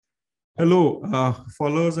Hello,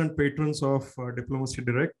 followers and patrons of Diplomacy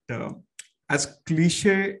Direct. As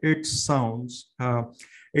cliche it sounds,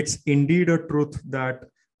 it's indeed a truth that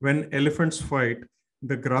when elephants fight,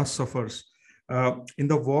 the grass suffers. In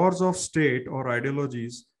the wars of state or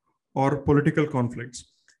ideologies or political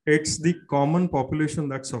conflicts, it's the common population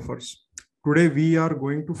that suffers. Today, we are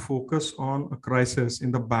going to focus on a crisis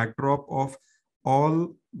in the backdrop of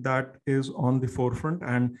all that is on the forefront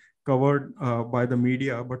and covered by the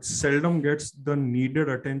media, but seldom gets the needed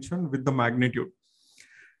attention with the magnitude.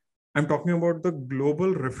 I'm talking about the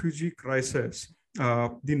global refugee crisis.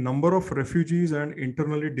 The number of refugees and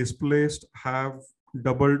internally displaced have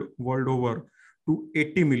doubled world over to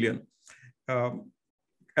 80 million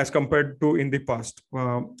as compared to in the past.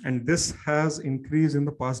 And this has increased in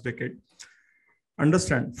the past decade.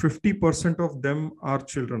 Understand, 50% of them are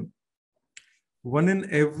children. One in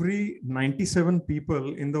every 97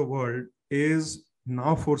 people in the world is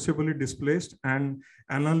now forcibly displaced, and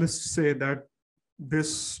analysts say that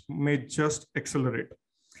this may just accelerate.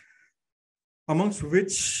 Amongst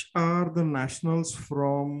which are the nationals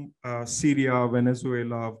from Syria,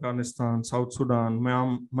 Venezuela, Afghanistan, South Sudan,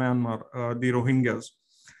 Myanmar, the Rohingyas,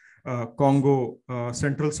 Congo,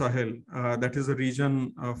 Central Sahel, that is a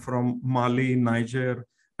region from Mali, Niger,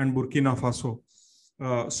 and Burkina Faso.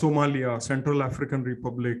 Somalia, Central African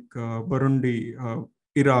Republic, Burundi,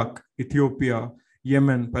 Iraq, Ethiopia,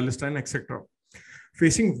 Yemen, Palestine, etc.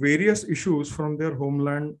 Facing various issues from their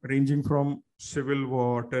homeland, ranging from civil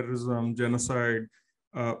war, terrorism, genocide,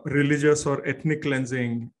 religious or ethnic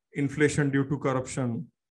cleansing, inflation due to corruption,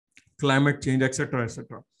 climate change, etc.,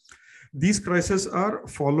 etc. These crises are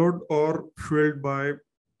followed or fueled by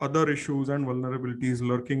other issues and vulnerabilities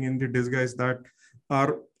lurking in the disguise that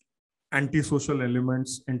are antisocial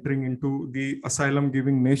elements entering into the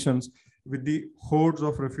asylum-giving nations with the hordes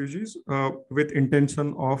of refugees with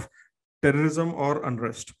intention of terrorism or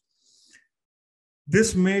unrest.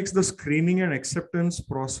 This makes the screening and acceptance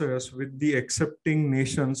process with the accepting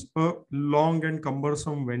nations a long and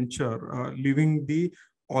cumbersome venture, leaving the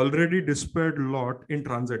already despaired lot in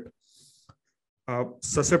transit,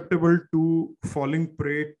 susceptible to falling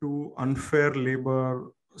prey to unfair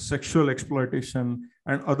labor, sexual exploitation,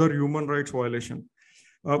 and other human rights violation,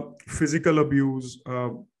 physical abuse,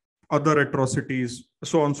 other atrocities,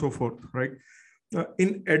 so on and so forth, right?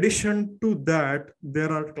 In addition to that,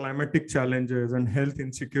 there are climatic challenges and health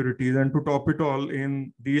insecurities. And to top it all,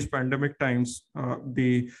 in these pandemic times,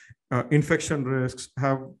 the infection risks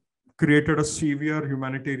have created a severe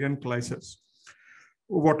humanitarian crisis.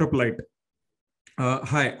 Water plight.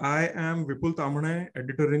 Hi, I am Vipul Tamane,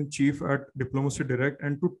 Editor-in-Chief at Diplomacy Direct,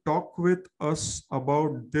 and to talk with us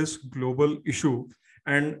about this global issue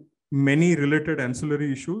and many related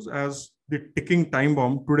ancillary issues as the ticking time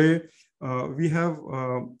bomb, today we have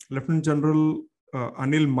Lieutenant General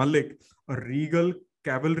Anil Malik, a regal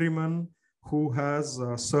cavalryman who has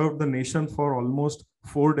served the nation for almost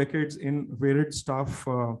 4 decades in varied staff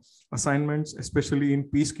assignments, especially in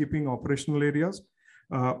peacekeeping operational areas.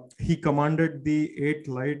 He commanded the 8th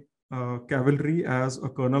Light Cavalry as a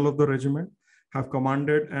colonel of the regiment, have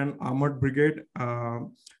commanded an armored brigade,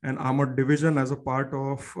 an armored division as a part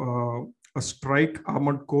of a strike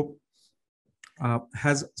armored corps,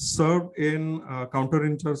 has served in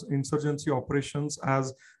counterinsurgency operations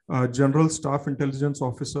as General Staff Intelligence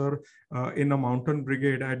Officer in a mountain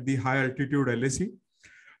brigade at the high altitude LAC,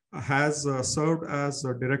 has served as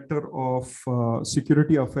a Director of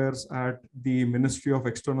Security Affairs at the Ministry of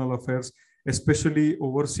External Affairs, especially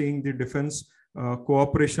overseeing the defense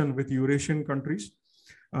cooperation with Eurasian countries.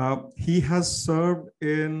 He has served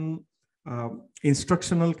in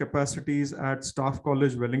instructional capacities at Staff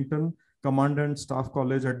College Wellington, Commandant Staff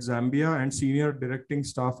College at Zambia, and Senior Directing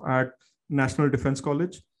Staff at National Defense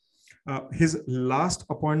College. His last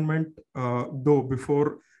appointment, though,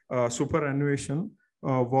 before superannuation,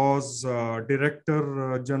 was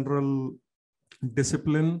Director General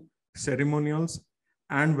Discipline, Ceremonials,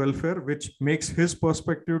 and Welfare, which makes his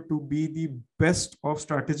perspective to be the best of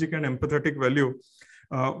strategic and empathetic value.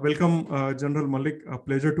 Welcome, General Malik. A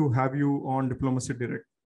pleasure to have you on Diplomacy Direct.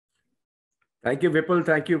 Thank you, Vipul.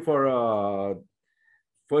 Thank you for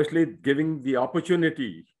firstly giving the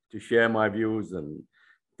opportunity to share my views and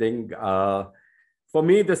think. For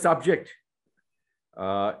me, the subject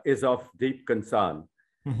is of deep concern.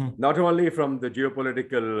 Not only from the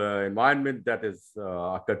geopolitical environment that is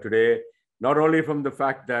occurred today, not only from the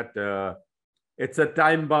fact that it's a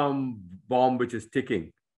time bomb which is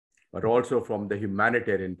ticking, but also from the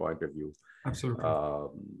humanitarian point of view. Absolutely.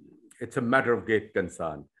 It's a matter of great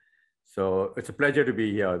concern. So it's a pleasure to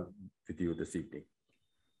be here with you this evening.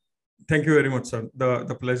 Thank you very much, sir.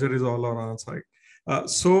 The pleasure is all on our side.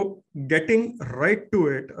 So getting right to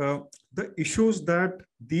it, the issues that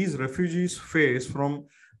these refugees face from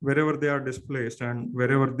wherever they are displaced and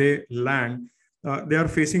wherever they land, they are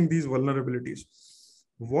facing these vulnerabilities.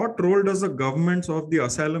 What role does the governments of the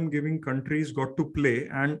asylum giving countries got to play,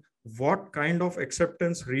 and what kind of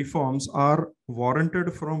acceptance reforms are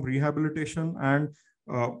warranted from rehabilitation and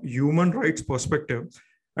human rights perspective?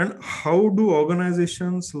 And how do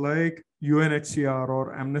organizations like UNHCR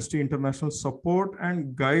or Amnesty International support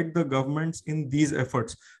and guide the governments in these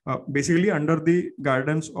efforts, basically under the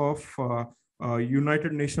guidance of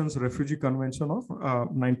United Nations Refugee Convention of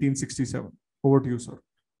 1967? Over to you, sir.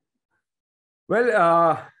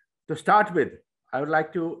 Well, to start with, I would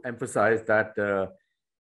like to emphasize that the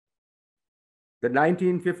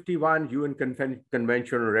 1951 UN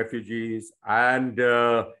Convention on Refugees, and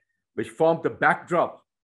which formed the backdrop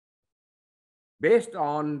based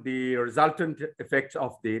on the resultant effects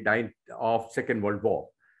of the Second World War,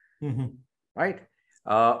 right?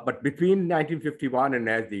 But between 1951 and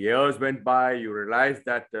as the years went by, you realize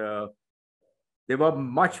that there were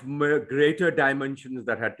much greater dimensions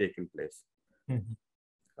that had taken place.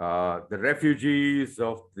 The refugees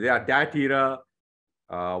of that era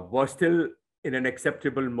were still in an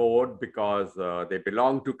acceptable mode because they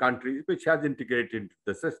belong to countries which has integrated into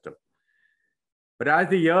the system. But as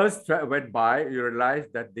the years went by, you realize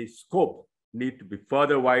that the scope need to be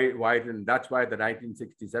further widened. That's why the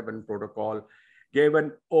 1967 protocol gave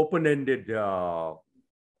an open-ended era.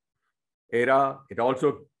 It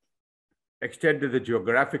also extended the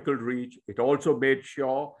geographical reach. It also made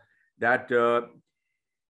sure that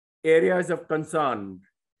areas of concern,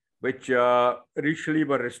 which initially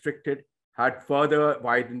were restricted, had further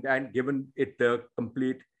widened and given it the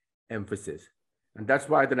complete emphasis. And that's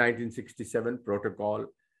why the 1967 protocol,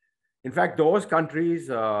 in fact, those countries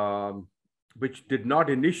which did not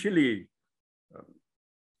initially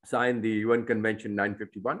sign the UN Convention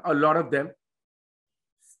 951, a lot of them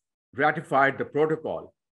ratified the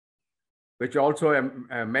protocol, which also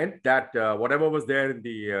meant that whatever was there in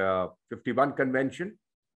the 51 Convention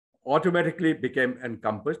automatically became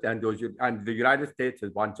encompassed. And the United States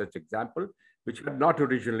is one such example, which had not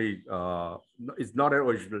originally, is not an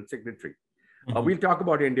original signatory. We'll talk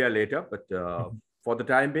about India later, but for the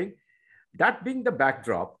time being, that being the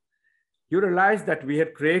backdrop, you realize that we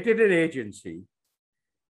had created an agency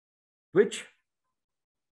which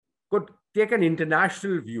could take an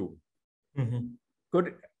international view,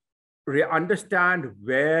 could understand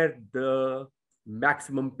where the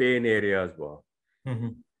maximum pain areas were.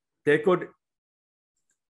 They could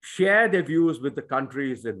share their views with the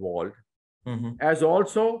countries involved, as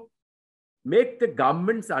also make the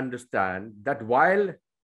governments understand that while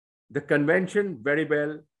the convention very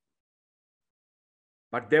well,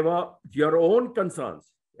 but there were your own concerns.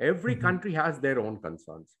 Every country has their own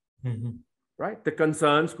concerns, right? The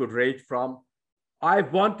concerns could range from, I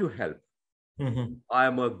want to help. I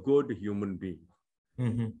am a good human being.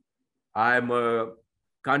 I am a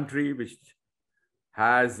country which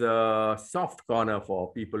has a soft corner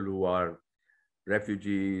for people who are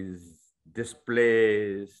refugees,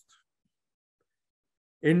 displaced,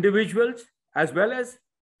 individuals, as well as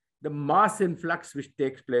the mass influx which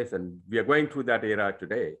takes place. And we are going through that era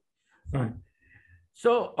today.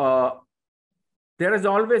 So there is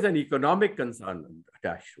always an economic concern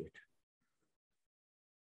attached to it.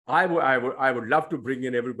 I would love to bring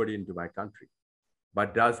in everybody into my country,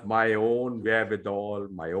 but does my own wherewithal,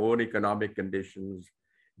 my own economic conditions,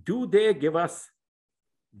 do they give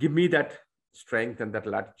me that strength and that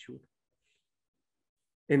latitude?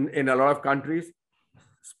 In a lot of countries,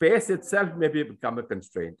 space itself may become a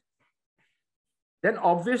constraint. Then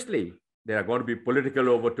obviously, there are going to be political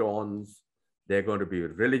overtones. There are going to be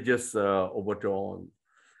religious overtones.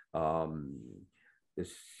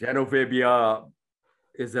 This xenophobia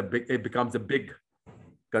it becomes a big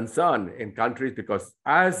concern in countries, because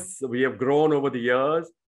as we have grown over the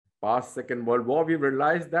years, past Second World War, we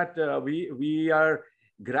realized that we are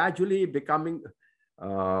gradually becoming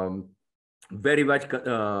very much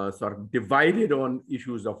sort of divided on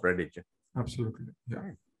issues of religion. Absolutely.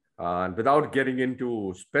 Yeah. And without getting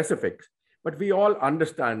into specifics, but we all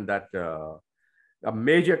understand that a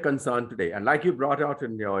major concern today, and like you brought out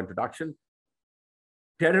in your introduction,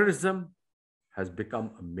 terrorism has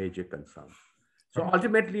become a major concern. So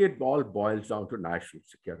ultimately, it all boils down to national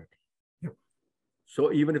security. Yep.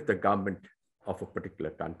 So even if the government of a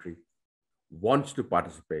particular country wants to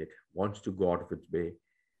participate, wants to go out of its way,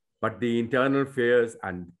 but the internal fears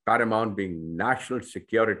and paramount being national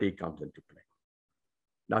security comes into play.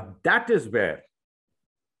 Now, that is where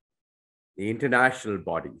the international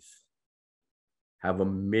bodies, have a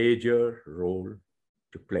major role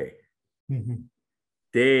to play. Mm-hmm.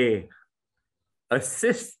 They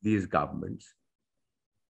assist these governments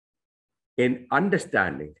in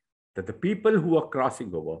understanding that the people who are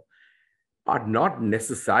crossing over are not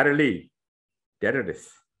necessarily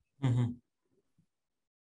terrorists. Mm-hmm.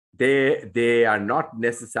 They are not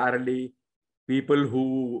necessarily people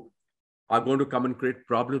who are going to come and create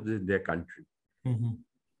problems in their country. Mm-hmm.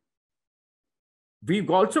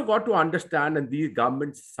 We've also got to understand, and these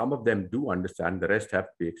governments, some of them do understand, the rest have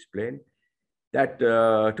to be explained, that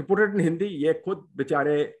to put it in Hindi, ye khud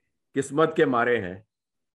bichare kismat ke mare hain.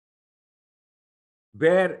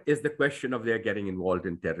 Where is the question of their getting involved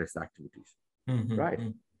in terrorist activities? Mm-hmm. Right?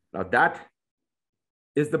 Now that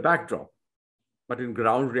is the backdrop, but in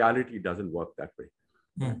ground reality, it doesn't work that way.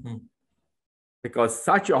 Mm-hmm. Because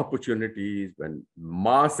such opportunities, when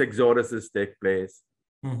mass exoduses take place,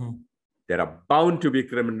 Mm-hmm. there are bound to be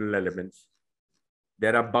criminal elements.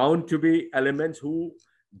 There are bound to be elements who,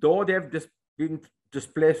 though they have been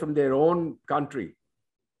displaced from their own country,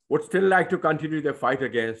 would still like to continue their fight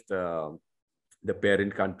against the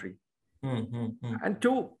parent country. Mm-hmm. And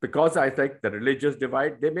two, because I think the religious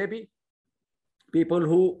divide, there may be people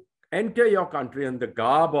who enter your country in the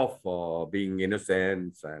garb of being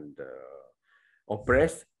innocent and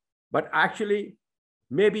oppressed, but actually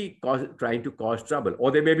maybe trying to cause trouble,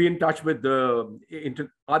 or they may be in touch with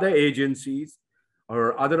other agencies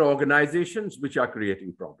or other organizations which are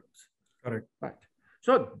creating problems. Correct. Right.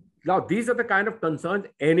 So now these are the kind of concerns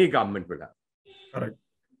any government will have. Correct.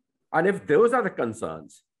 And if those are the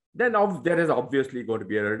concerns, then there is obviously going to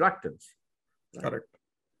be a reluctance. Right? Correct.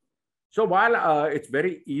 So while it's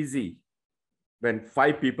very easy when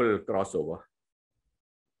 5 people cross over,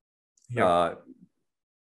 Yeah.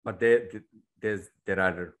 but there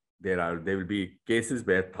will be cases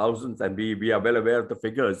where thousands, and we are well aware of the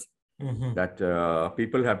figures, Mm-hmm. that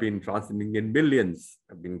people have been transiting in millions,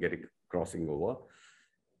 have been crossing over.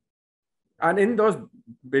 And in those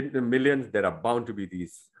millions, there are bound to be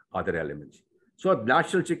these other elements. So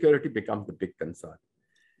national security becomes the big concern.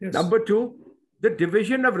 Yes. Number 2, the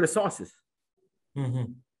division of resources. Mm-hmm.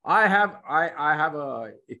 I have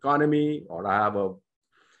a economy, or I have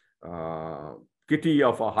a kitty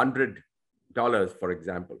of $100, for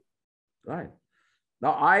example. Right.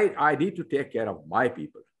 Now I need to take care of my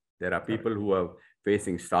people. There are people who are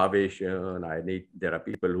facing starvation. There are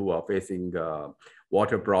people who are facing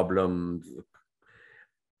water problems,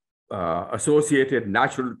 associated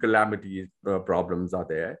natural calamities problems are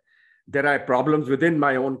there. There are problems within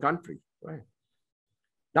my own country. Right.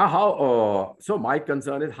 Now, so my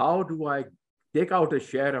concern is, how do I take out a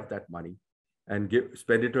share of that money and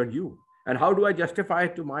spend it on you? And how do I justify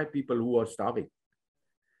it to my people who are starving?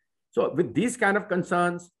 So with these kind of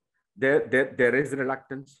concerns, there is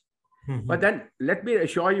reluctance. Mm-hmm. But then let me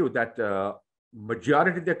assure you that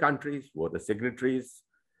majority of the countries who are the signatories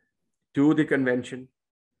to the convention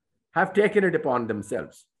have taken it upon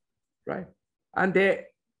themselves, right? And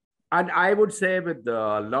I would say with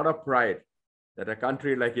a lot of pride that a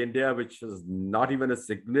country like India, which is not even a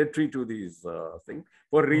signatory to these things,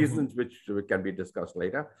 for reasons which can be discussed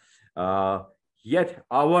later, yet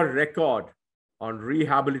our record on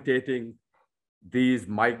rehabilitating these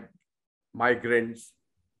migrants,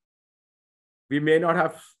 we may not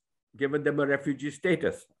have given them a refugee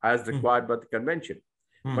status as required by the convention,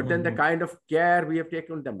 but then the kind of care we have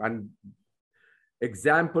taken them, and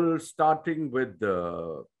examples starting with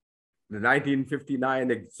the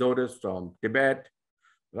 1959 exodus from Tibet,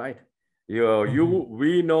 right?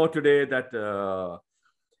 We know today that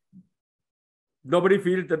nobody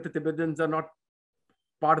feels that the Tibetans are not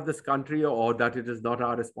part of this country, or that it is not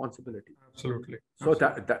our responsibility. Absolutely. So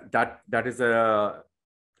that is a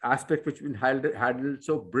aspect which has been handled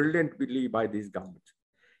so brilliantly by these governments.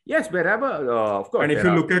 Yes, wherever, of course. And if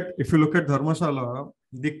you look at Dharmashala,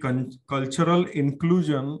 the cultural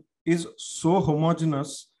inclusion is so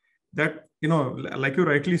homogeneous that, like you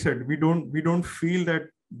rightly said, we don't feel that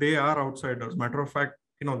they are outsiders. Matter of fact,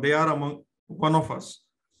 they are among one of us.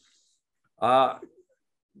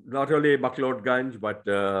 Not only Maklodganj, but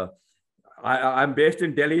I'm based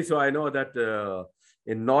in Delhi, so I know that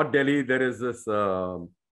in North Delhi there is this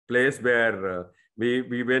place where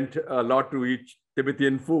we went a lot to eat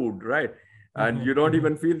Tibetan food, right? And you don't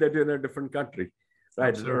even feel that you're in a different country,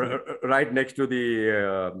 right? Right next to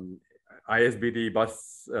the ISBD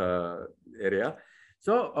bus area.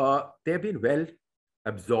 So they've been well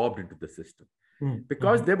absorbed into the system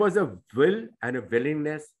because there was a will and a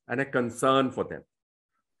willingness and a concern for them.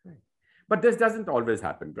 But this doesn't always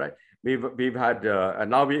happen, right? We've had,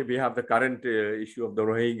 and now we have the current issue of the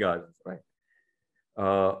Rohingyas, right?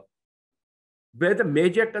 where the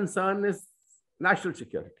major concern is national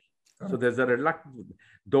security. So there's a reluctance,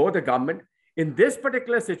 though the government, in this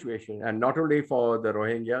particular situation, and not only for the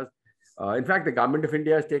Rohingyas, in fact, the government of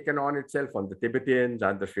India has taken on itself on the Tibetans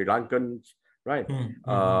and the Sri Lankans, right?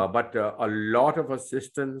 But a lot of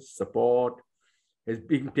assistance, support is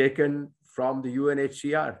being taken from the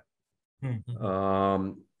UNHCR.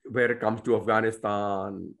 Where it comes to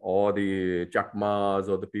Afghanistan or the Chakmas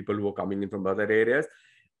or the people who are coming in from other areas,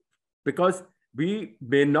 because we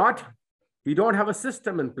don't have a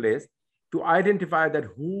system in place to identify that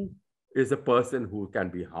who is a person who can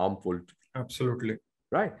be harmful. Absolutely.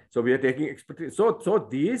 Right. So we are taking expertise. So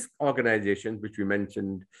these organizations, which we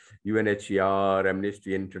mentioned, UNHCR,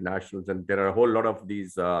 Amnesty International, and there are a whole lot of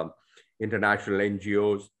these international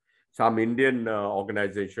NGOs, some Indian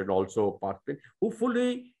organization also participating, who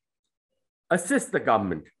fully assist the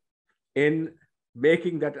government in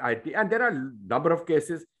making that IT. And there are a number of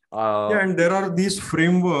cases. And there are these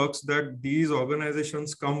frameworks that these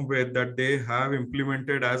organizations come with that they have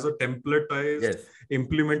implemented as a templatized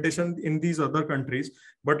implementation in these other countries.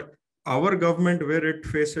 But our government, where it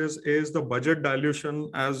faces is the budget dilution,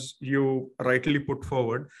 as you rightly put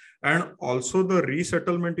forward. And also the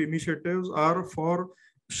resettlement initiatives are for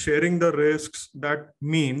sharing the risks. That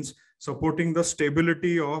means supporting the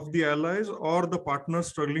stability of the allies or the partners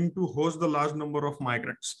struggling to host the large number of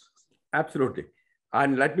migrants. Absolutely.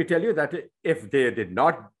 And let me tell you that if they did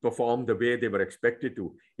not perform the way they were expected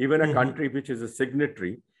to, even a country which is a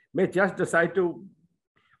signatory may just decide to,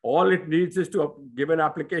 all it needs is to give an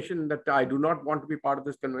application that I do not want to be part of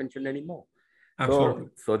this convention anymore. Absolutely.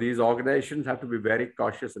 So these organizations have to be very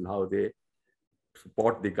cautious in how they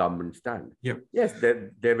support the government stand. Yes,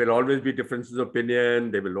 there will always be differences of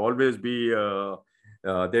opinion. There will always be,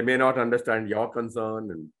 they may not understand your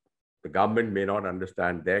concern and the government may not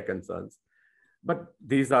understand their concerns. But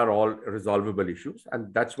these are all resolvable issues.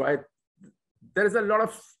 And that's why there is a lot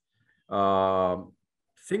of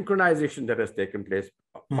synchronization that has taken place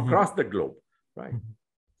across the globe, right?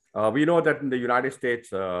 We know that in the United States,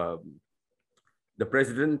 the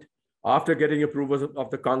president, after getting approval of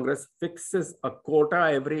the Congress, fixes a quota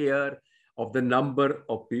every year of the number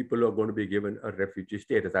of people who are going to be given a refugee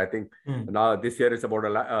status. I think now this year is about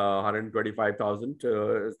 125,000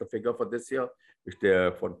 is the figure for this year, which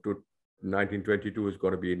for 1922 is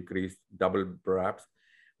going to be increased double perhaps.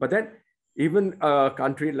 But then even a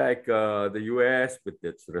country like the US with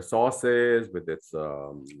its resources, with its...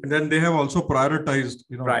 and then they have also prioritized,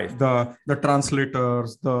 the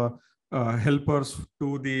translators, the helpers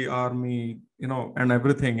to the army, and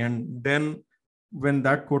everything. And then when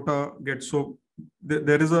that quota gets, so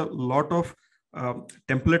there is a lot of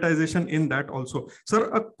templatization in that also. Sir,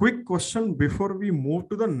 a quick question before we move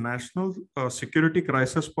to the national security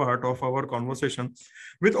crisis part of our conversation.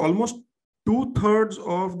 With almost 2/3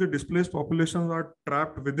 of the displaced populations are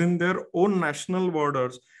trapped within their own national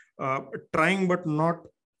borders, trying but not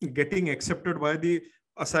getting accepted by the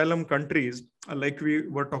asylum countries, like we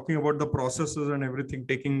were talking about the processes and everything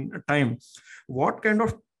taking time. What kind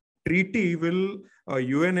of treaty will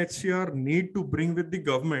UNHCR need to bring with the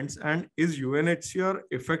governments, and is UNHCR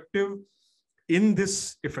effective in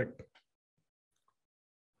this effect?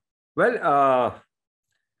 Well,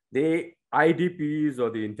 the IDPs or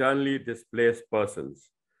the internally displaced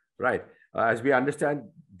persons, right? As we understand,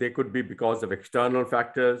 they could be because of external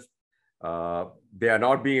factors. They are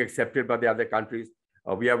not being accepted by the other countries.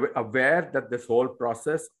 We are aware that this whole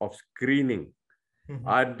process of screening,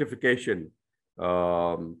 identification,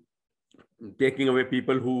 taking away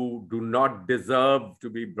people who do not deserve to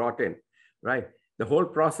be brought in, right? The whole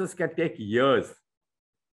process can take years.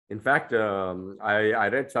 In fact, I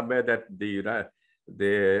read somewhere that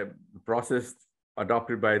the process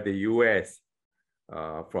adopted by the US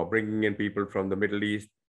for bringing in people from the Middle East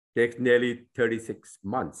takes nearly 36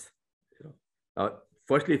 months.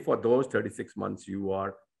 Firstly, for those 36 months, you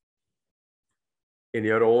are in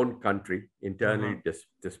your own country, internally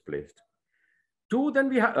displaced. Two, then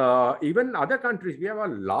we have, even other countries, we have a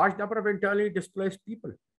large number of internally displaced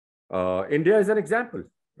people. India is an example,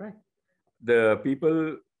 right? The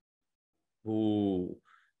people who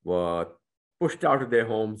were pushed out of their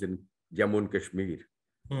homes in Jammu and Kashmir,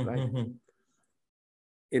 right?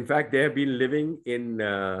 In fact, they have been living in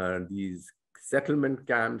these settlement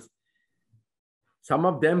camps, some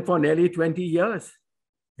of them for nearly 20 years.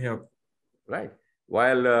 Right.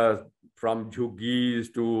 While from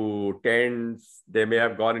jhugis to tents, they may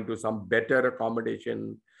have gone into some better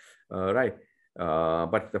accommodation, right?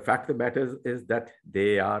 But the fact of the matter is that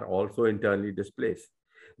they are also internally displaced.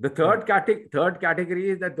 The third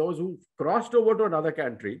category is that those who crossed over to another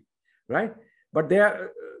country, right? But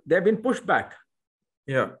they've been pushed back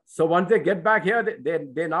Yeah. So once they get back here,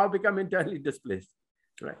 they now become internally displaced.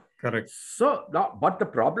 Right. Correct. So now, but the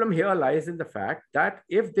problem here lies in the fact that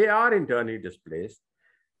if they are internally displaced,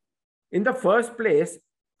 in the first place,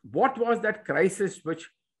 what was that crisis which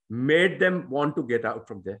made them want to get out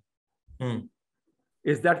from there?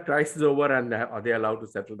 Is that crisis over and are they allowed to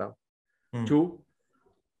settle down? 2,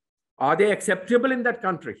 are they acceptable in that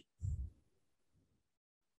country?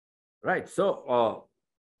 Right. So,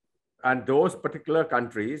 and those particular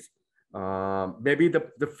countries, maybe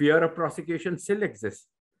the fear of prosecution still exists.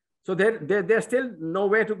 So there's still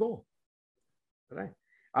nowhere to go. Right.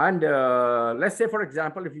 And let's say, for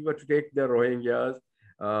example, if you were to take the Rohingyas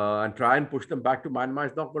and try and push them back to Myanmar,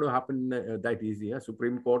 it's not going to happen that easy.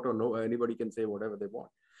 Supreme Court or anybody can say whatever they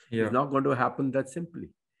want. Yeah. It's not going to happen that simply.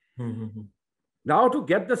 Now, to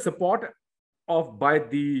get the support by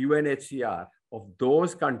the UNHCR of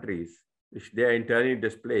those countries, which they are internally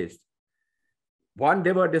displaced, 1,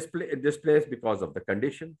 they were displaced because of the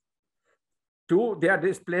condition. 2, they are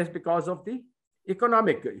displaced because of the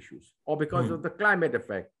economic issues, or because of the climate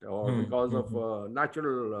effect, or because of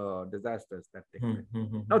natural disasters that take place.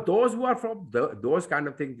 Now, those who are from those kind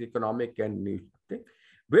of things, economic and thing,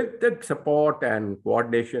 with the support and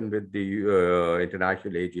coordination with the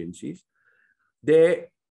international agencies, they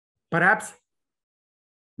perhaps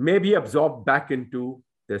may be absorbed back into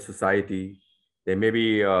their society. They may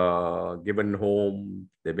be given home.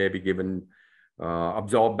 They may be given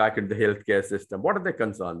absorbed back into the healthcare system. What are their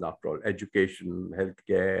concerns after all? Education,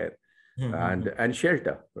 healthcare, and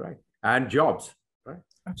shelter, right? And jobs, right?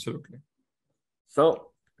 Absolutely.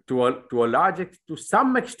 So to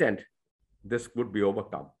some extent, this would be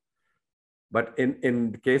overcome. But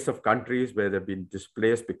in the case of countries where they've been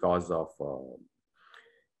displaced because of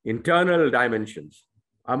internal dimensions,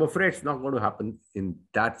 I'm afraid it's not going to happen in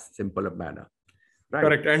that simple a manner. Right?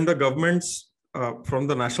 Correct. And the governments, from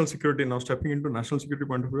the national security, now stepping into national security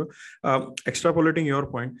point of view, extrapolating your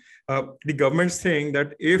point, the government's saying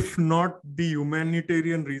that if not the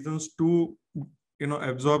humanitarian reasons to,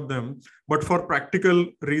 absorb them, but for practical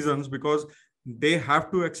reasons, because they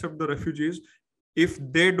have to accept the refugees. If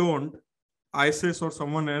they don't, ISIS or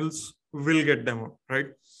someone else will get them out, right?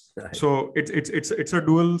 So it's a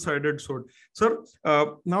dual-sided sword. Sir,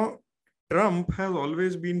 now Trump has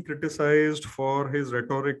always been criticized for his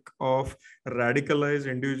rhetoric of radicalized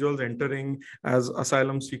individuals entering as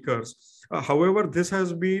asylum seekers. However, this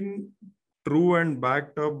has been true and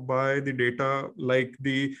backed up by the data, like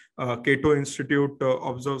the Cato Institute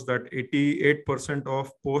observes that 88%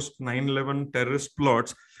 of post 9/11 terrorist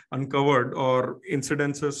plots uncovered or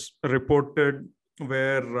incidences reported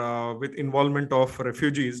were with involvement of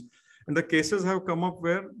refugees. And the cases have come up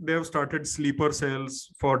where they have started sleeper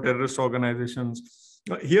cells for terrorist organizations.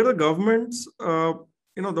 Here, the government's,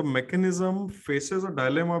 the mechanism faces a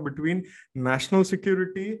dilemma between national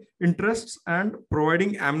security interests and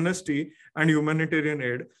providing amnesty and humanitarian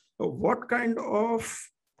aid. What kind of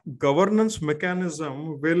governance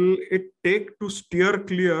mechanism will it take to steer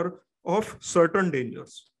clear of certain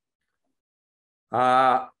dangers?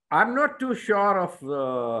 I'm not too sure of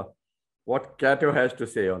what Cato has to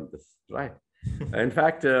say on this, right? In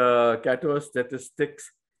fact, Cato's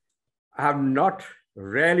statistics have not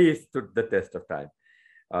really stood the test of time.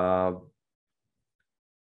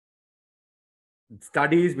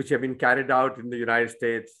 Studies which have been carried out in the United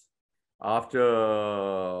States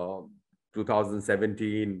after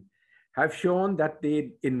 2017 have shown that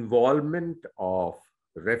the involvement of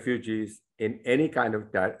refugees in any kind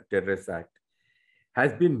of terrorist act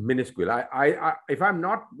has been minuscule. If I'm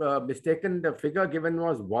not mistaken, the figure given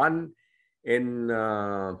was 1 in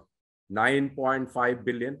 9.5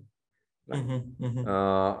 billion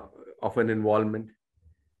of an involvement.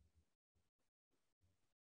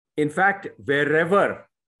 In fact, wherever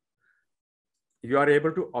you are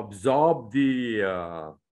able to absorb the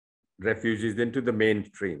refugees into the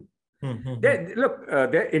mainstream,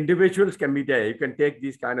 there individuals can be there. You can take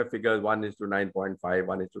these kind of figures, 1 is to 9.5,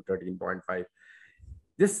 1 is to 13.5.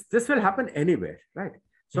 This will happen anywhere, right?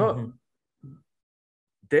 So,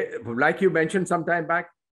 like you mentioned some time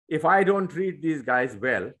back, if I don't treat these guys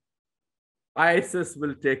well, ISIS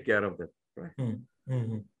will take care of them, right?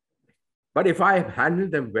 But if I handle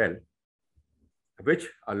them well, which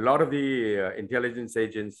a lot of the intelligence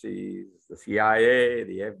agencies, the CIA,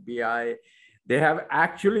 the FBI, they have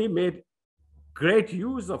actually made great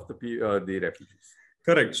use of the refugees.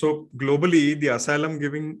 Correct. So globally, the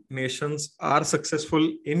asylum-giving nations are successful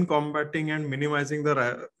in combating and minimizing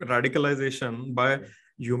the radicalization by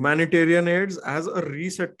humanitarian aids as a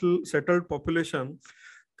settled population,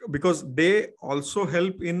 because they also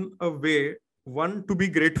help in a way, one, to be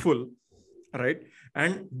grateful, right?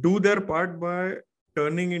 and do their part by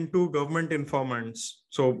turning into government informants.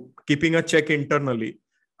 So keeping a check internally,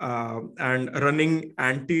 and running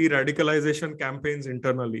anti-radicalization campaigns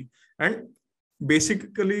internally, and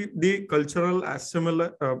basically the cultural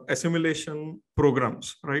assimilation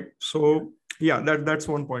programs, right? So yeah, that's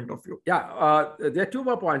one point of view. Yeah, there are two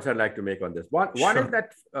more points I'd like to make on this. One Sure. is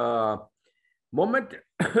that moment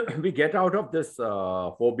we get out of this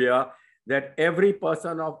phobia that every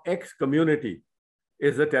person of X community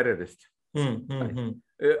is a terrorist. Right?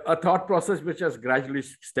 A thought process which has gradually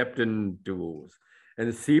stepped into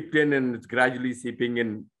and seeped in, and it's gradually seeping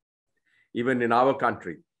in even in our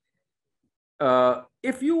country.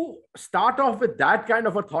 If you start off with that kind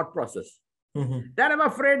of a thought process, then I'm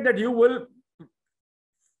afraid that you will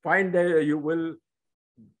find that you will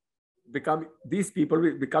become, these people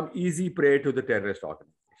will become easy prey to the terrorist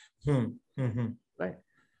organization. Right?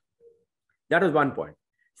 That is one point.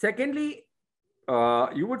 Secondly,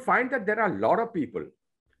 you would find that there are a lot of people.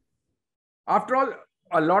 After all,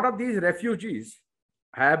 a lot of these refugees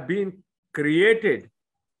have been created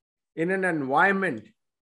in an environment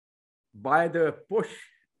by the push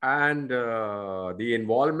and the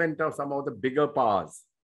involvement of some of the bigger powers,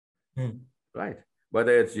 right?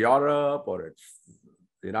 Whether it's Europe or it's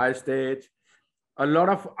the United States, a lot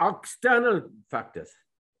of external factors,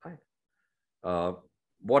 right?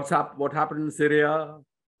 What happened in Syria,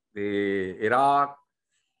 Iraq,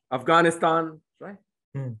 Afghanistan, right?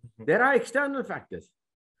 There are external factors.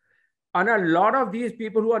 And a lot of these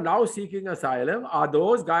people who are now seeking asylum are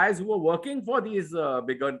those guys who are working for these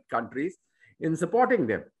bigger countries in supporting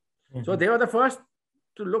them. So they were the first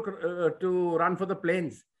to look to run for the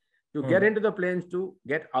planes, to get into the planes, to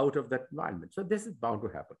get out of that environment. So this is bound to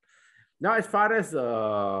happen. Now, as far as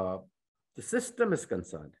the system is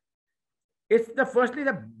concerned, it's firstly,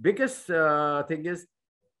 the biggest thing is,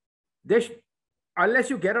 unless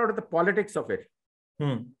you get out of the politics of it,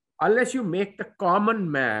 unless you make the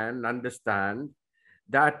common man understand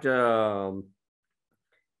that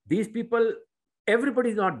these people,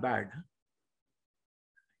 everybody's not bad.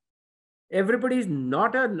 Everybody is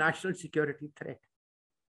not a national security threat.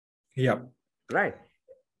 Yeah. Right.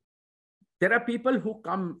 There are people who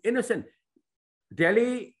come innocent.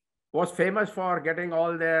 Delhi was famous for getting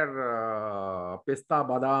all their pista,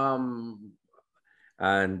 badam,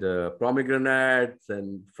 and pomegranates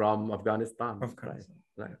and from Afghanistan.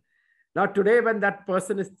 Right. Now, today, when that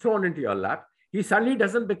person is thrown into your lap, he suddenly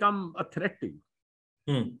doesn't become a threat to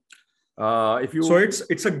you. So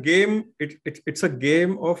it's a game. It's a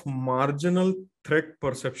game of marginal threat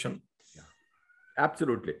perception. Yeah,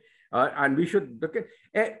 absolutely, and we should look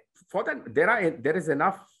at for that. There is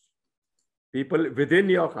enough people within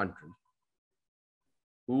your country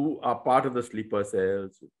who are part of the sleeper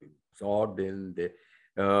cells, who've been absorbed in.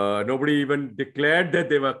 Nobody even declared that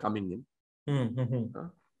they were coming in.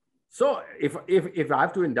 So if I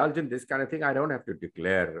have to indulge in this kind of thing, I don't have to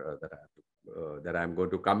declare that I'm going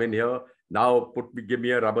to come in here now. Give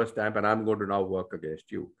me a rubber stamp, and I'm going to now work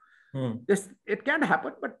against you. It can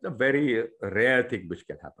happen, but a very rare thing which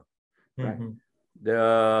can happen. Right?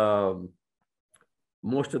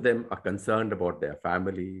 Most of them are concerned about their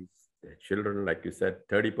families, their children. Like you said,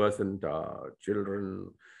 30% are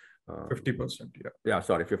children. 50%, yeah. Yeah,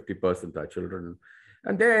 sorry, 50% are children,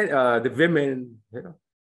 and the women.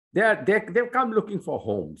 They've come looking for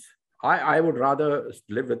homes. I would rather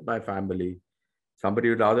live with my family. Somebody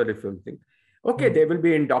would rather live with something. Okay, there will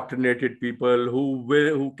be indoctrinated people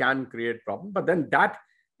who can create problems, but then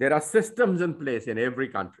there are systems in place in every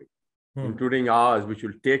country, including ours, which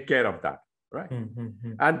will take care of that, right?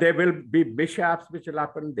 And there will be mishaps which will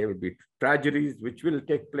happen. There will be tragedies which will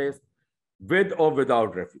take place with or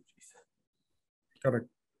without refugees. Correct.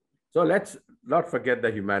 So let's not forget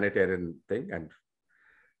the humanitarian thing, and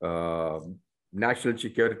national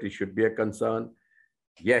security should be a concern.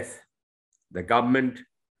 Yes, the government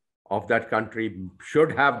of that country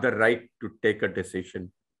should have the right to take a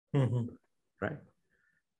decision, right?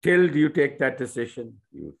 Till you take that decision,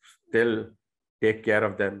 you still take care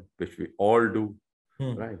of them, which we all do,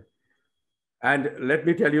 right? And let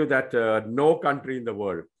me tell you that no country in the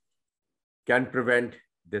world can prevent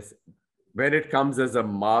this. When it comes as a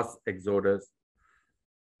mass exodus,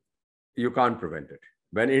 you can't prevent it.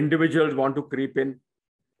 When individuals want to creep in,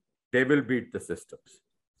 they will beat the systems.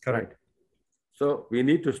 Correct. Right? So we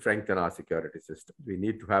need to strengthen our security system. We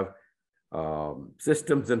need to have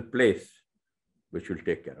systems in place which will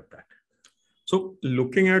take care of that. So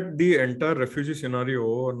looking at the entire refugee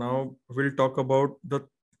scenario, now we'll talk about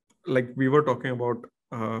like we were talking about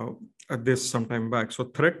this some time back. So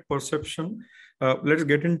threat perception, let's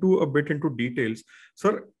get into a bit into details.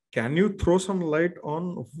 Sir, can you throw some light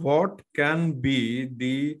on what can be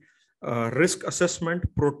the risk assessment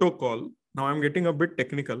protocol? Now I'm getting a bit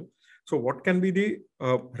technical. So what can be the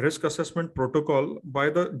risk assessment protocol by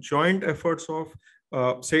the joint efforts of,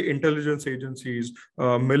 say, intelligence agencies,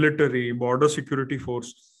 military, border security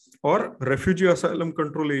force, or refugee asylum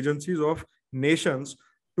control agencies of nations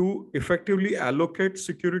to effectively allocate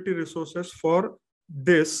security resources for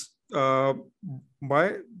this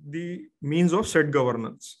by the means of said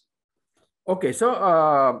governance? Okay,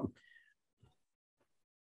 so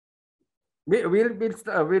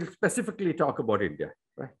we'll specifically talk about India,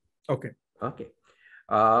 right? Okay. Okay.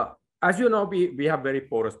 As you know, we have very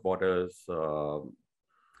porous borders.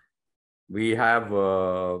 We have,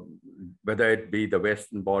 whether it be the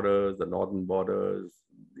western borders, the northern borders,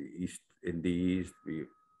 the east, in the east,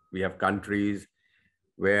 we have countries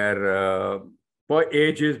where for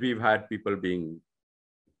ages we've had people being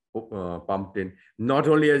pumped in, not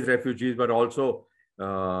only as refugees, but also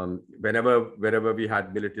wherever we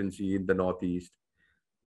had militancy in the northeast,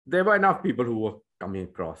 there were enough people who were coming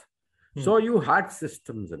across. So you had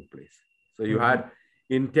systems in place. So you had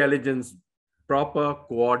intelligence, proper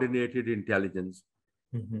coordinated intelligence.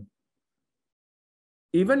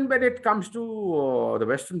 Even when it comes to the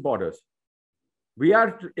western borders, we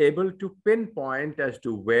are able to pinpoint as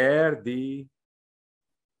to where the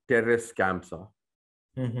terrorist camps are.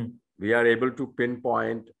 We are able to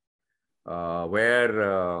pinpoint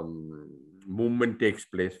where movement takes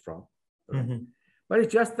place from. But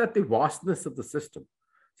it's just that the vastness of the system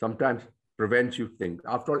sometimes prevents you think.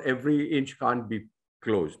 After all, every inch can't be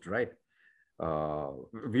closed, right?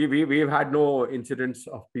 We've had no incidents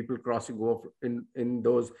of people crossing over in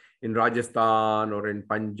Rajasthan or in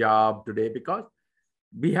Punjab today because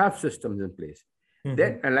we have systems in place.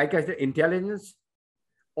 Then, and like I said, intelligence,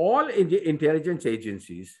 all intelligence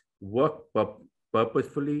agencies work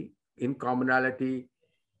purposefully in commonality,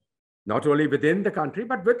 not only within the country,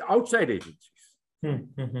 but with outside agencies.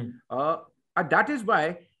 And that is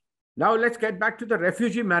why, now let's get back to the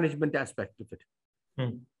refugee management aspect of it.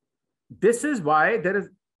 This is why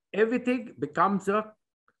everything becomes a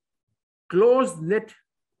close-knit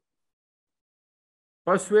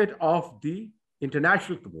pursuit of the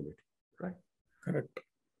international community, right? Correct.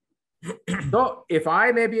 So if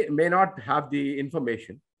I may not have the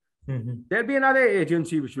information, there'll be another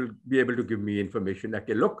agency which will be able to give me information.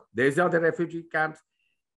 Okay, look, these are the refugee camps.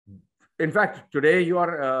 In fact, today you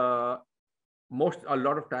are a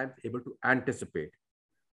lot of times able to anticipate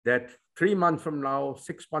that 3 months from now,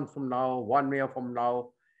 6 months from now, 1 year from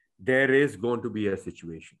now, there is going to be a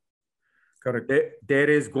situation. Correct. There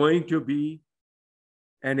is going to be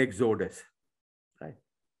an exodus, right?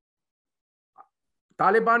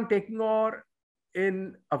 Taliban taking over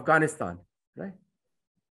in Afghanistan, right?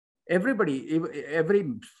 Everybody,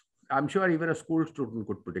 I'm sure even a school student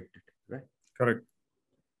could predict it, right? Correct.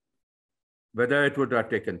 Whether it would have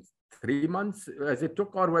taken 3 months as it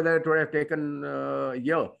took, or whether it would have taken a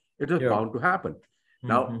year, it was bound to happen.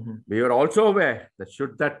 Now, we are also aware that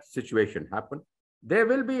should that situation happen, there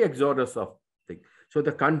will be exodus of things. So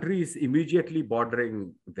the countries immediately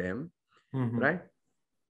bordering them, right,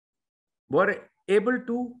 were able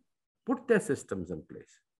to put their systems in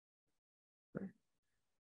place. Right?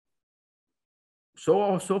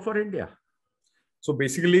 So for India. So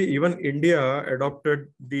basically, even India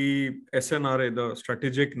adopted the SNRA, the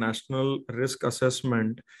Strategic National Risk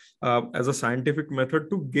Assessment, as a scientific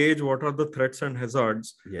method to gauge what are the threats and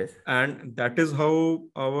hazards. Yes. And that is how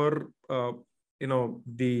our,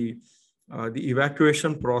 the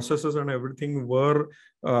evacuation processes and everything were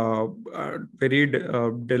very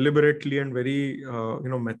deliberately and very,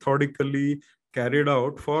 methodically carried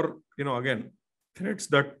out for, again, threats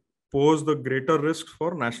that pose the greater risks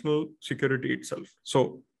for national security itself.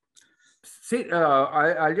 So, see,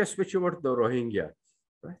 I'll just switch over to the Rohingya.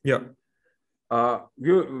 Right? Yeah.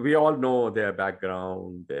 We all know their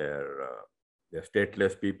background. They're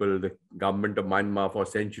stateless people. The government of Myanmar for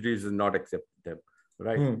centuries has not accepted them.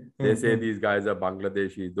 Right? They say these guys are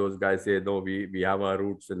Bangladeshi. Those guys say, no, we have our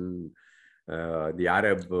roots in the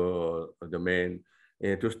Arab domain.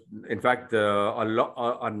 In fact,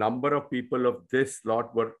 a number of people of this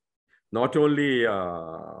lot were not only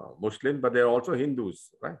Muslim, but they're also Hindus,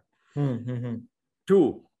 right?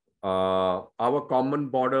 Two, our common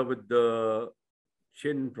border with the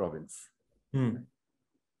Chin province. The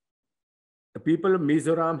people of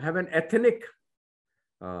Mizoram have an ethnic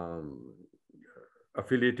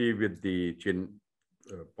affinity with the Chin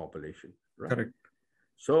population, right? Correct.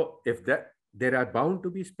 So if there are bound to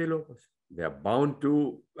be spillovers. They are bound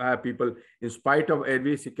to have people, in spite of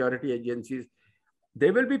every security agencies,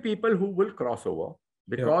 there will be people who will cross over.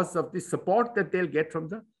 because of the support that they'll get from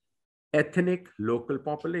the ethnic local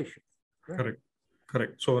population. Right?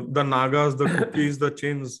 Correct. So the Nagas, the Kukis, the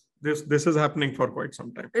Chins, this is happening for quite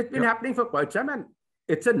some time. It's been happening for quite some time, and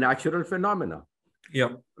it's a natural phenomena.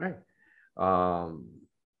 Yeah. Right.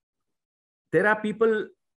 There are people,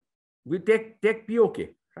 we take POK,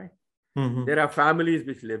 right? There are families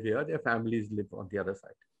which live here, their families live on the other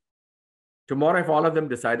side. Tomorrow, if all of them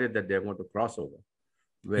decided that they're going to cross over,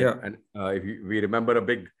 and if we remember a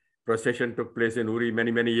big procession took place in Uri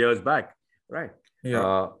many, many years back, right?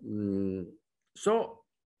 So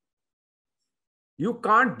you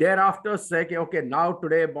can't thereafter say, okay, now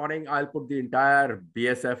today morning, I'll put the entire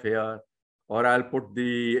BSF here, or I'll put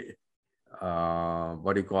the,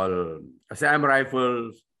 Assam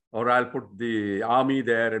rifles, or I'll put the army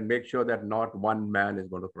there and make sure that not one man is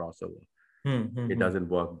going to cross over. It doesn't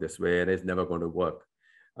work this way, and it's never going to work.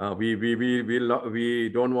 We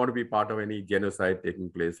don't want to be part of any genocide taking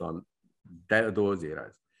place on those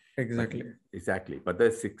eras. Exactly. But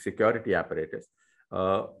the security apparatus,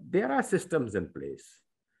 there are systems in place.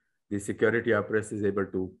 The security apparatus is able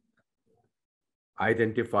to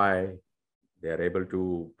identify, they are able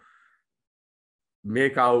to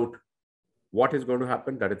make out what is going to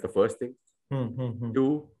happen. That is the first thing.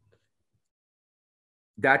 Two,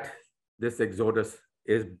 that this exodus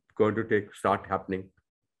is going to start happening.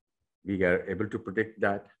 We are able to predict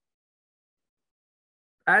that.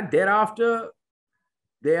 And thereafter,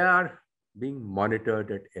 they are being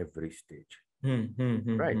monitored at every stage.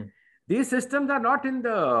 Right? These systems are not in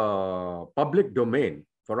the public domain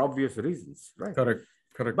for obvious reasons. Right? Correct.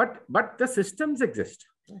 But the systems exist.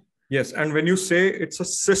 Right? Yes. And when you say it's a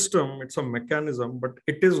system, it's a mechanism, but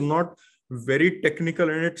it is not very technical,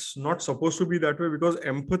 and it's not supposed to be that way, because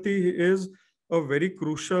empathy is a very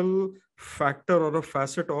crucial factor or a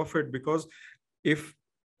facet of it. Because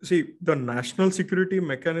the national security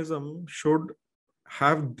mechanism should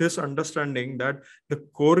have this understanding that the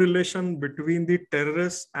correlation between the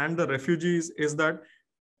terrorists and the refugees is that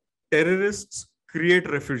terrorists create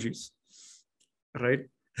refugees, right?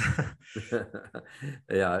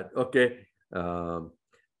 Okay.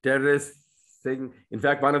 Terrorists thing. In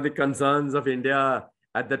fact, one of the concerns of India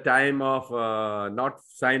at the time of not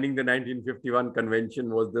signing the 1951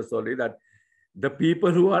 convention was this only, that the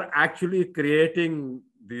people who are actually creating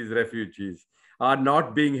these refugees are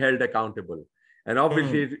not being held accountable. And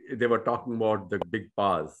obviously, they were talking about the big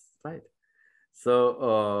powers, right?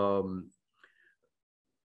 So,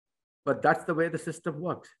 but that's the way the system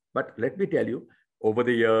works. But let me tell you, over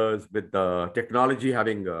the years, with the technology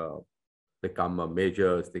having become a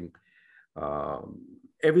major thing,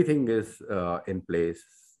 everything is in place.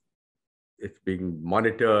 It's being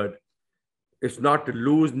monitored. It's not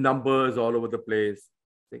loose numbers all over the place.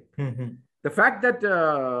 The fact that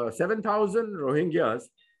 7,000 Rohingyas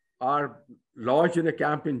are lodged in a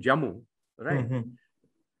camp in Jammu, right?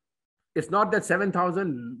 It's not that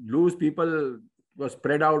 7,000 loose people were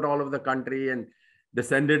spread out all over the country and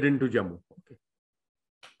descended into Jammu. Okay.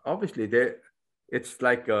 Obviously, it's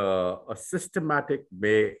like a systematic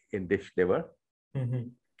way in which they were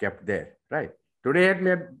kept there, right? Today, it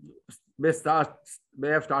may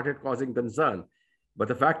have started causing concern, but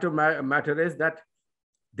the fact of matter is that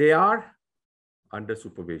they are under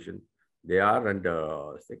supervision. They are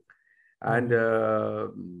under and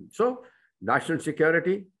so national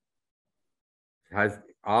security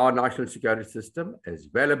our national security system is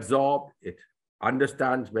well absorbed. It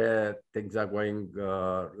understands where things are going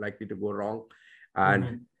likely to go wrong,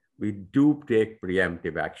 and we do take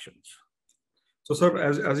preemptive actions. So, sir,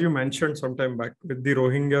 as you mentioned sometime back, with the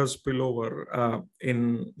Rohingya spillover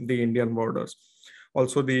in the Indian borders,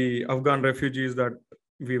 also the Afghan refugees that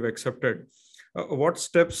we've accepted, what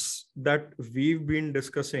steps that we've been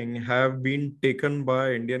discussing have been taken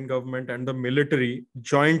by Indian government and the military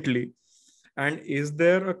jointly? And is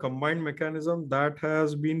there a combined mechanism that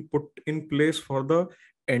has been put in place for the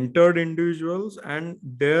entered individuals and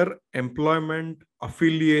their employment,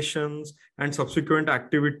 affiliations, and subsequent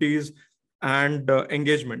activities and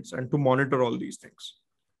engagements, and to monitor all these things?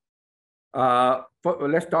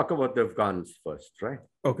 Let's talk about the Afghans first, right?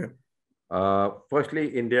 Okay.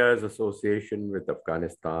 Firstly, India's association with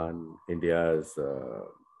Afghanistan, India's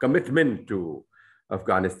commitment to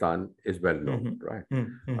Afghanistan is well known, right?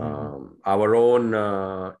 Our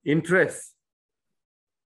own interests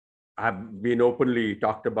have been openly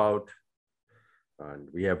talked about, and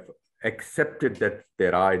we have accepted that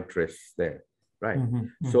there are interests there, right?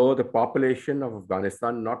 So the population of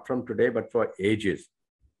Afghanistan, not from today, but for ages,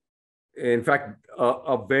 in fact,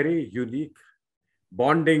 a very unique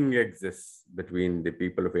bonding exists between the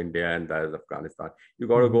people of India and those of Afghanistan. You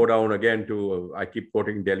got to go down again to, I keep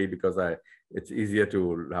quoting Delhi because it's easier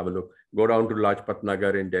to have a look. Go down to Lajpat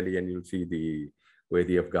Nagar in Delhi and you'll see the way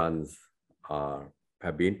the Afghans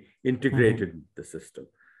have been integrated in the system,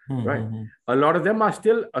 right? A lot of them are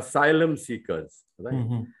still asylum seekers,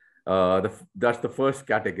 right? That's the first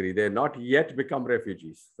category. They're not yet become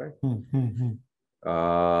refugees, right?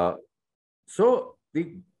 So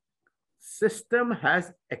the system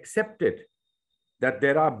has accepted that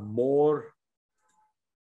there are more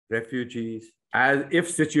refugees, as if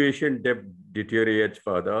situation deteriorates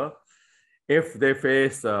further, if they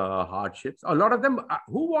face hardships. A lot of them,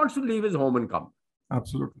 who wants to leave his home and come?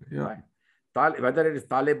 Absolutely, yeah. Right? Whether it is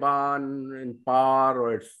Taliban in power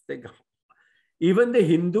or it's even the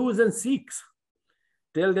Hindus and Sikhs,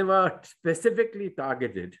 till they were specifically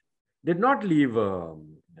targeted, did not leave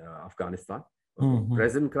Afghanistan.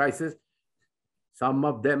 Present crisis, some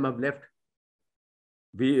of them have left.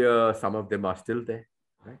 Some of them are still there.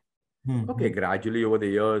 Right? Okay, gradually over the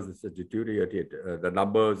years, this has deteriorated. The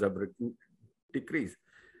numbers have decreased.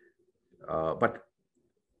 But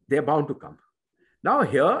they're bound to come. Now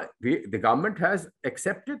here, the government has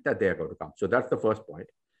accepted that they are going to come. So that's the first point.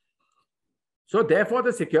 So therefore,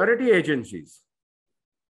 the security agencies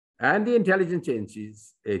and the intelligence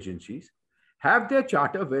agencies have their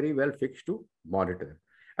charter very well fixed to monitor them.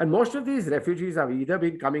 And most of these refugees have either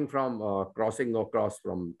been coming from crossing across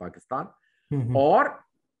from Pakistan or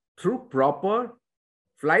through proper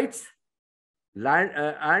flights, land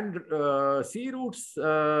and sea routes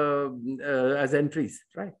as entries,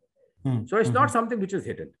 right? So it's not something which is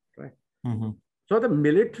hidden, right? So the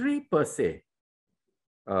military per se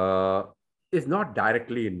is not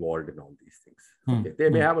directly involved in all these things. Okay? They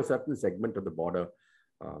may have a certain segment of the border,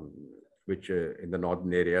 which in the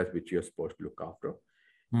northern areas, which you're supposed to look after.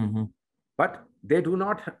 But they do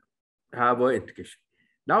not have an indication.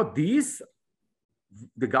 Now,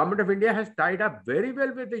 the government of India has tied up very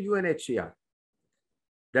well with the UNHCR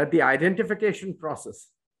that the identification process,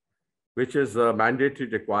 which is a mandatory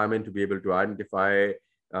requirement to be able to identify,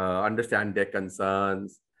 understand their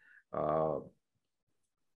concerns, are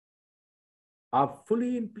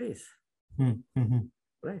fully in place.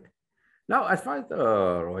 Right. Now, as far as the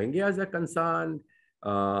Rohingyas are concerned,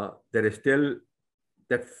 there is still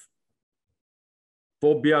that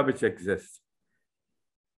phobia which exists.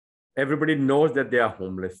 Everybody knows that they are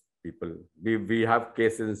homeless people. We have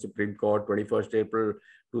cases in Supreme Court, 21st April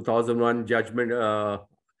 2001 judgment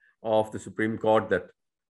of the Supreme Court that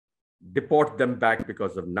deport them back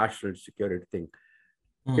because of national security thing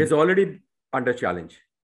is already under challenge,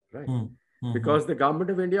 right? Because the government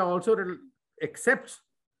of India also accepts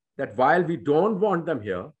that while we don't want them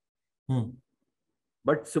here,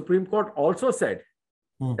 but Supreme Court also said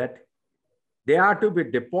that they are to be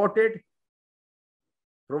deported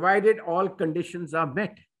provided all conditions are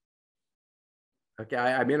met. Okay,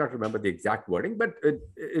 I may not remember the exact wording, but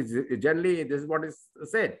generally this is what is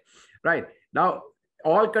said. Right. Now,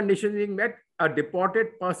 all conditions being met, a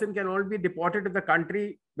deported person can only be deported to the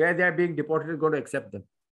country where they are being deported is going to accept them.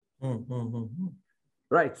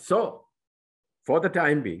 Right. So, for the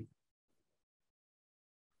time being,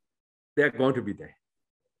 they're going to be there.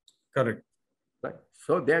 Correct. Right.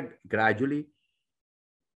 So, they're gradually,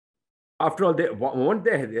 after all, once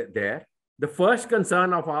they're there, the first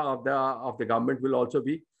concern of the government will also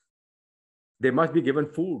be they must be given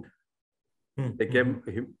food.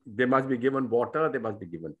 They must be given water, they must be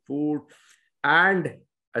given food and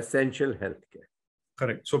essential health care.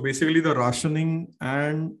 Correct. So basically the rationing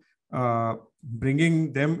and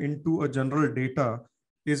bringing them into a general data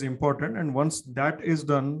is important. And once that is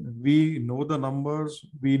done, we know the numbers,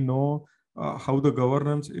 we know how the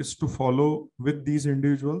governance is to follow with these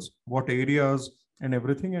individuals, what areas and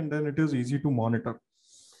everything, and then it is easy to monitor.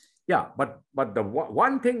 Yeah, but the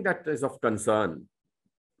one thing that is of concern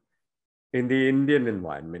in the Indian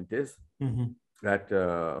environment is that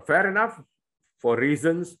fair enough, for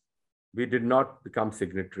reasons we did not become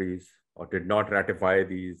signatories or did not ratify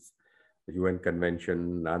these UN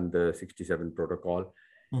Convention and the 67 Protocol.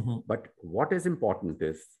 But what is important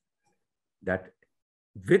is that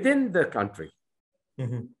within the country,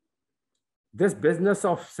 this business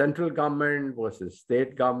of central government versus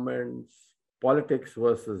state governments, politics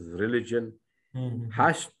versus religion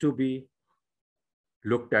has to be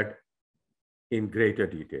looked at in greater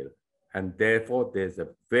detail. And therefore, there's a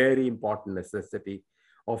very important necessity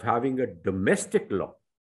of having a domestic law,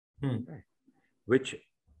 which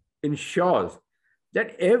ensures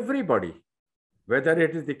that everybody, whether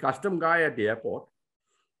it is the custom guy at the airport,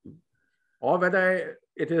 or whether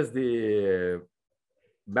it is the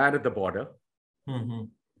man at the border, Mm-hmm.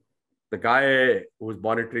 The guy who's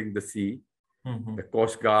monitoring the sea, Mm-hmm. the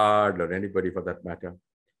Coast Guard or anybody for that matter,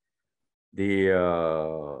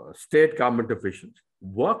 the state government officials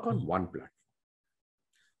work on one platform.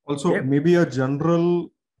 Also, maybe a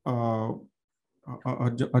general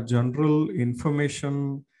a general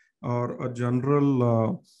information or a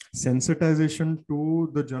general sensitization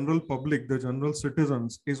to the general public, the general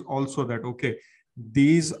citizens, is also that, okay,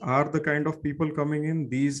 these are the kind of people coming in,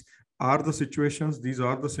 these are the situations, these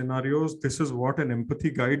are the scenarios, this is what an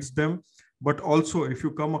empathy guides them. But also, if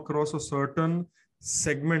you come across a certain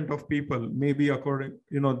segment of people, maybe according,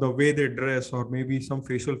 the way they dress, or maybe some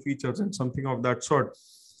facial features and something of that sort,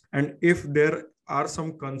 and if there are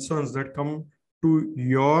some concerns that come to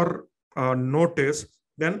your notice,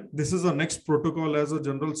 then this is the next protocol as a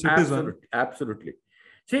general citizen. Absolutely.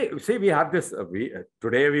 See, we have this.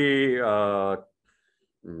 Today we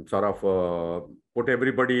sort of put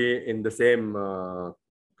everybody in the same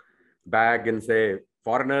bag and say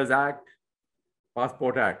Foreigners Act,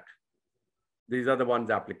 Passport Act. These are the ones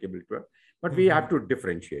applicable to it. But we have to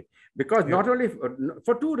differentiate, because not only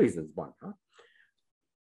for two reasons.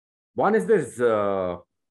 One is this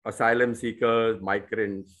asylum seekers,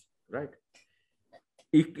 migrants, right?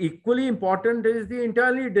 Equally important is the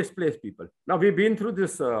internally displaced people. Now, we've been through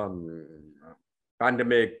this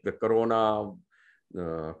pandemic, the corona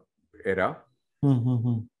era.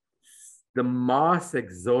 The mass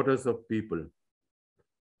exodus of people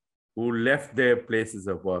who left their places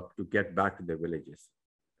of work to get back to their villages,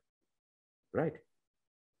 right?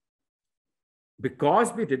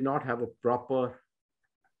 Because we did not have a proper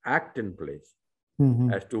act in place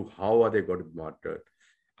as to how are they going to be monitored,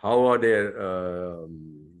 how are their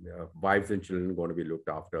wives and children going to be looked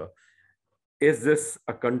after, is this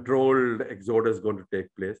a controlled exodus going to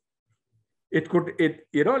take place?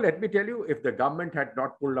 Let me tell you, if the government had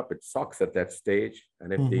not pulled up its socks at that stage,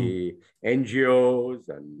 and if the NGOs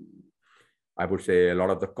and I would say a lot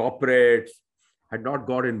of the corporates had not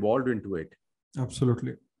got involved into it.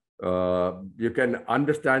 Absolutely. You can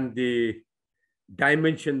understand the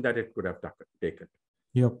dimension that it could have taken.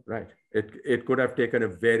 Yep. Right. It could have taken a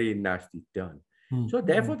very nasty turn. So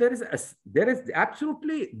therefore, there is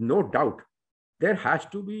absolutely no doubt there has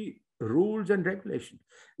to be rules and regulations.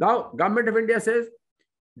 Now, Government of India says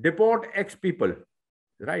deport X people,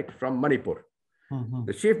 right, from Manipur.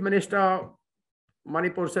 The Chief Minister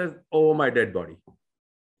Manipur says, "Oh, my dead body."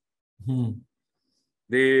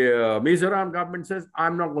 The Mizoram government says,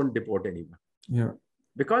 "I'm not going to deport anyone." Yeah.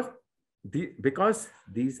 Because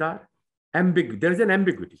these are ambiguous. There is an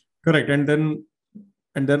ambiguity. Correct. And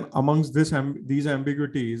then amongst these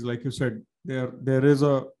ambiguities, like you said, there is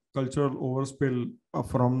a cultural overspill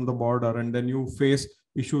from the border, and then you face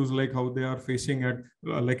issues like how they are facing at,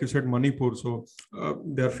 like you said, Manipur. So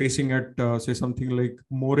they are facing at, say, something like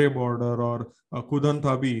More border or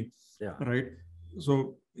Kudanthabi, right?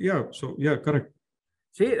 So yeah, correct.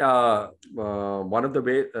 See, one of the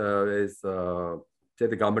ways is, say,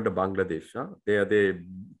 the government of Bangladesh. They are the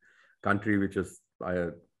country which is,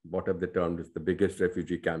 whatever the term is, the biggest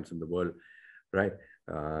refugee camps in the world, right?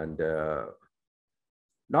 And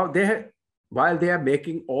now while they are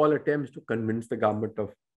making all attempts to convince the government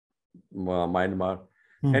of Myanmar,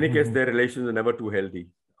 in any case, their relations are never too healthy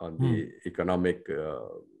on the economic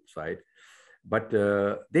side, but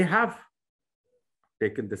they have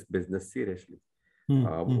taken this business seriously.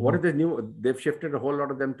 What is the new? They've shifted a whole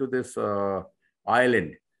lot of them to this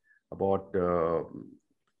island about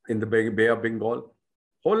in the Bay of Bengal.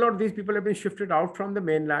 Whole lot of these people have been shifted out from the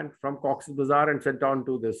mainland, from Cox's Bazar, and sent on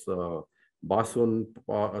to this Basun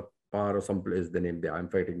or someplace. The name there, I'm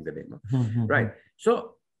fighting the name. Right.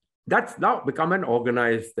 So that's now become an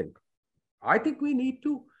organized thing. I think we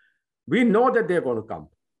know that they're going to come.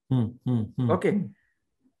 Okay.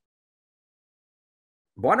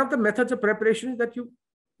 One of the methods of preparation is that you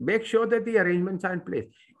make sure that the arrangements are in place.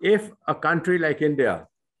 If a country like India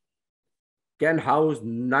can house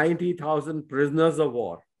 90,000 prisoners of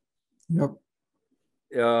war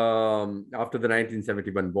after the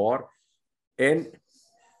 1971 war in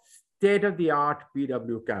state-of-the-art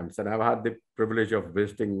PW camps, and I've had the privilege of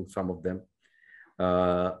visiting some of them,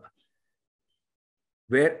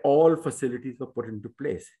 where all facilities were put into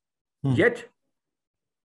place. Yet,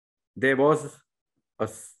 there was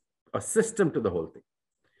a system to the whole thing.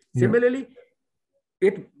 Similarly,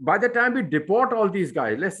 by the time we deport all these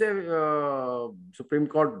guys, let's say Supreme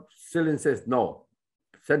Court still insists, no,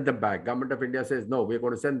 send them back. Government of India says, no, we're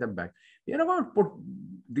going to send them back. You're not going to put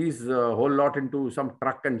these whole lot into some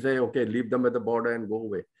truck and say, okay, leave them at the border and go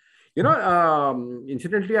away.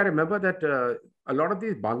 Incidentally, I remember that a lot of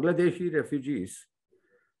these Bangladeshi refugees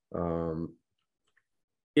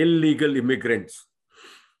illegal immigrants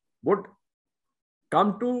would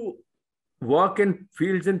come to work in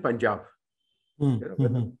fields in Punjab,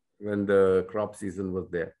 when the crop season was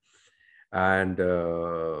there. And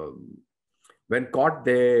when caught,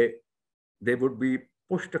 they would be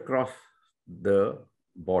pushed across the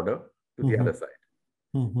border to the other side.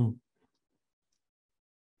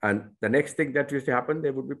 And the next thing that used to happen, they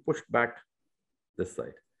would be pushed back this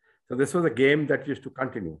side. So this was a game that used to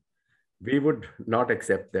continue. We would not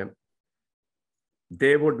accept them.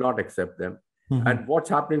 They would not accept them. And what's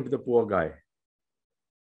happening to the poor guy?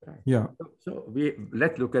 Yeah. So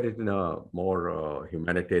let's look at it in a more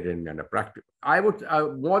humanitarian and a practical. I would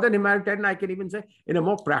more than humanitarian, I can even say in a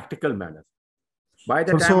more practical manner. By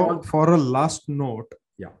the time for a last note,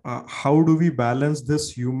 yeah, how do we balance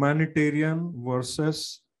this humanitarian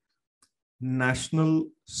versus national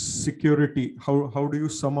security? How do you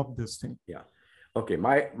sum up this thing? Yeah. Okay.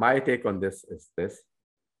 My take on this is this: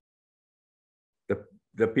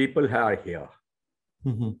 the people who are here.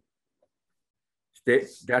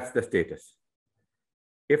 That's the status.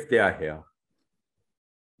 If they are here,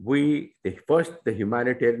 first the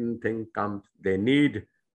humanitarian thing comes. They need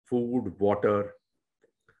food, water.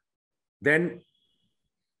 Then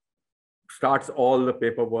starts all the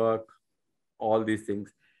paperwork, all these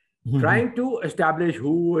things, trying to establish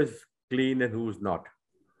who is clean and who's not.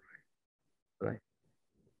 Right.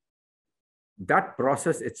 That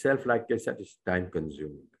process itself, like I said, is time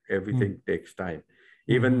consuming. Everything takes time.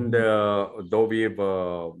 Even though we've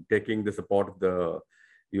taking the support of the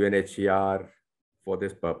UNHCR for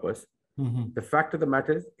this purpose, the fact of the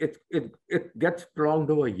matter is it gets prolonged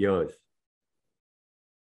over years.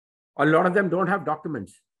 A lot of them don't have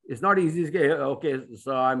documents. It's not easy to say, okay,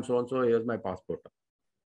 so I'm so-and-so, here's my passport.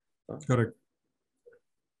 Correct.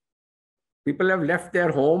 People have left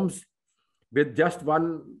their homes with just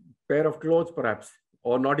one pair of clothes, perhaps,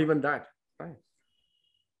 or not even that. Right.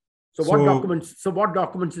 So what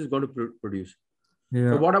documents is going to produce?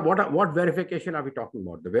 Yeah. So what verification are we talking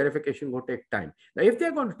about? The verification will take time. Now, if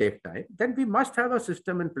they're going to take time, then we must have a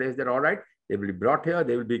system in place that, all right, they will be brought here,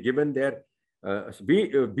 they will be given their,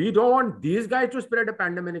 we don't want these guys to spread a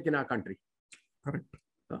pandemic in our country. Correct.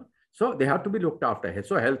 So they have to be looked after.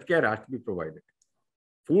 So healthcare has to be provided.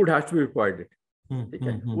 Food has to be provided.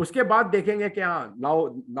 उसके बाद देखेंगे कि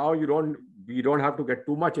now we don't have to get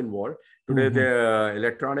too much involved. Today the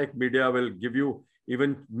electronic media will give you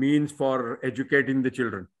even means for educating the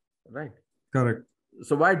children, right? Correct.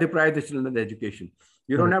 So why deprive the children of education?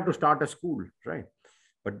 You don't have to start a school, right?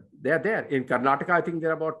 But they are there. In Karnataka, I think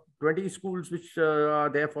there are about 20 schools which are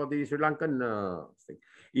there for the Sri Lankan thing.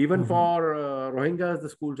 Even for Rohingyas, the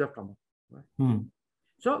schools have come up. Right?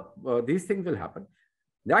 So these things will happen.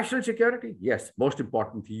 National security, yes, most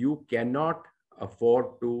important. You cannot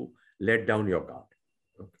afford to let down your guard.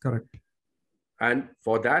 Okay. Correct. And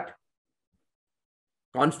for that,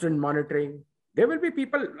 constant monitoring. There will be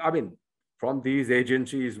people, I mean, from these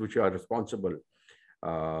agencies which are responsible,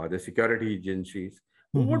 the security agencies,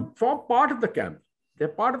 who would form part of the camp. They're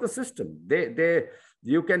part of the system.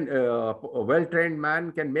 You can, a well-trained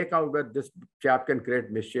man can make out that this chap can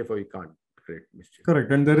create mischief or he can't create mischief.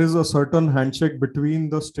 Correct. And there is a certain handshake between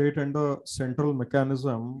the state and the central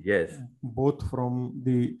mechanism. Yes. Both from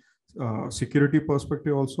the security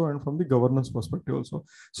perspective also and from the governance perspective also.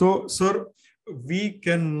 So, sir, we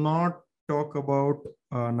cannot talk about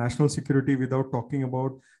national security without talking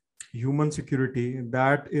about human security.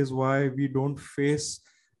 That is why we don't face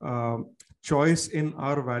choice in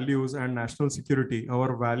our values and national security.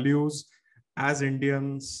 Our values as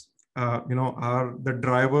Indians, are the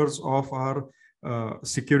drivers of our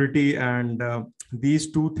security, and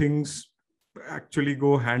these two things actually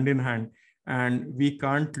go hand in hand, and we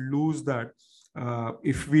can't lose that.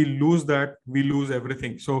 If we lose that, we lose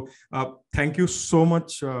everything. So thank you so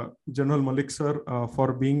much, General Malik sir,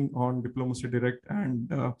 for being on Diplomacy Direct and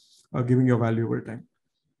giving your valuable time.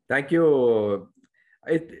 Thank you.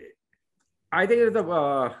 I think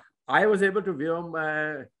I was able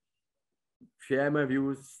to share my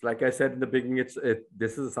views. Like I said in the beginning,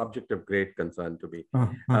 this is a subject of great concern to me.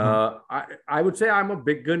 I would say I'm a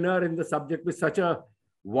beginner in the subject with such a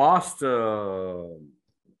vast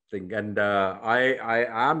thing, and I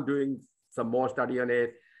am doing some more study on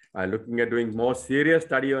it. Looking at doing more serious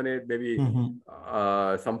study on it, maybe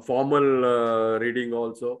some formal reading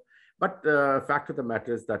also. But fact of the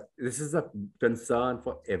matter is that this is a concern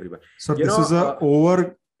for everyone. So this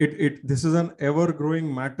is an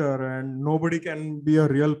ever-growing matter, and nobody can be a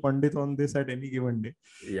real Pandit on this at any given day.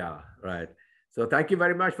 Yeah, right. So thank you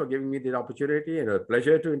very much for giving me the opportunity, and a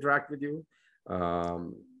pleasure to interact with you.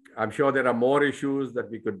 I'm sure there are more issues that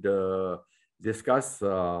we could discuss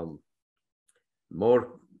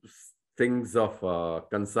more things of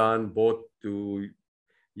concern both to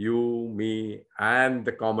you, me, and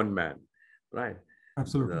the common man, right?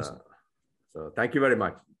 Absolutely. So thank you very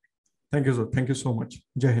much. Thank you, sir. Thank you so much.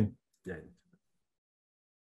 Jai Hind. Jai Hind.